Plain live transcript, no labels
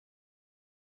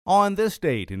On this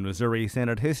date in Missouri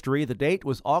Senate history, the date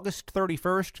was August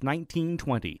 31st,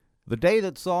 1920, the day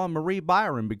that saw Marie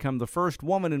Byrum become the first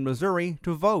woman in Missouri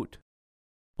to vote.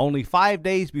 Only 5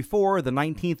 days before, the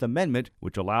 19th Amendment,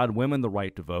 which allowed women the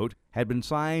right to vote, had been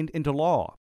signed into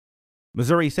law.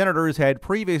 Missouri senators had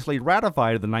previously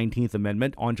ratified the 19th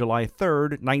Amendment on July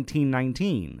 3,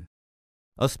 1919.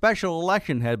 A special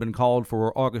election had been called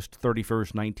for August 31,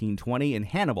 1920 in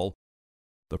Hannibal.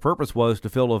 The purpose was to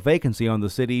fill a vacancy on the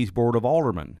city's Board of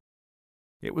Aldermen.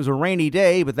 It was a rainy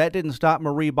day, but that didn't stop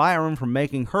Marie Byrum from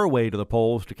making her way to the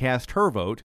polls to cast her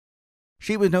vote.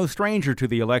 She was no stranger to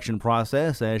the election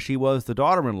process, as she was the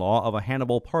daughter-in-law of a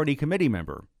Hannibal Party committee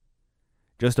member.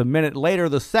 Just a minute later,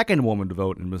 the second woman to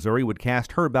vote in Missouri would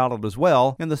cast her ballot as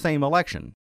well in the same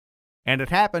election. And it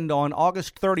happened on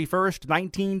August 31,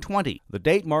 1920, the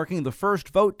date marking the first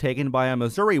vote taken by a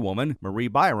Missouri woman, Marie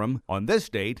Byrum, on this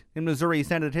date in Missouri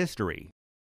Senate history.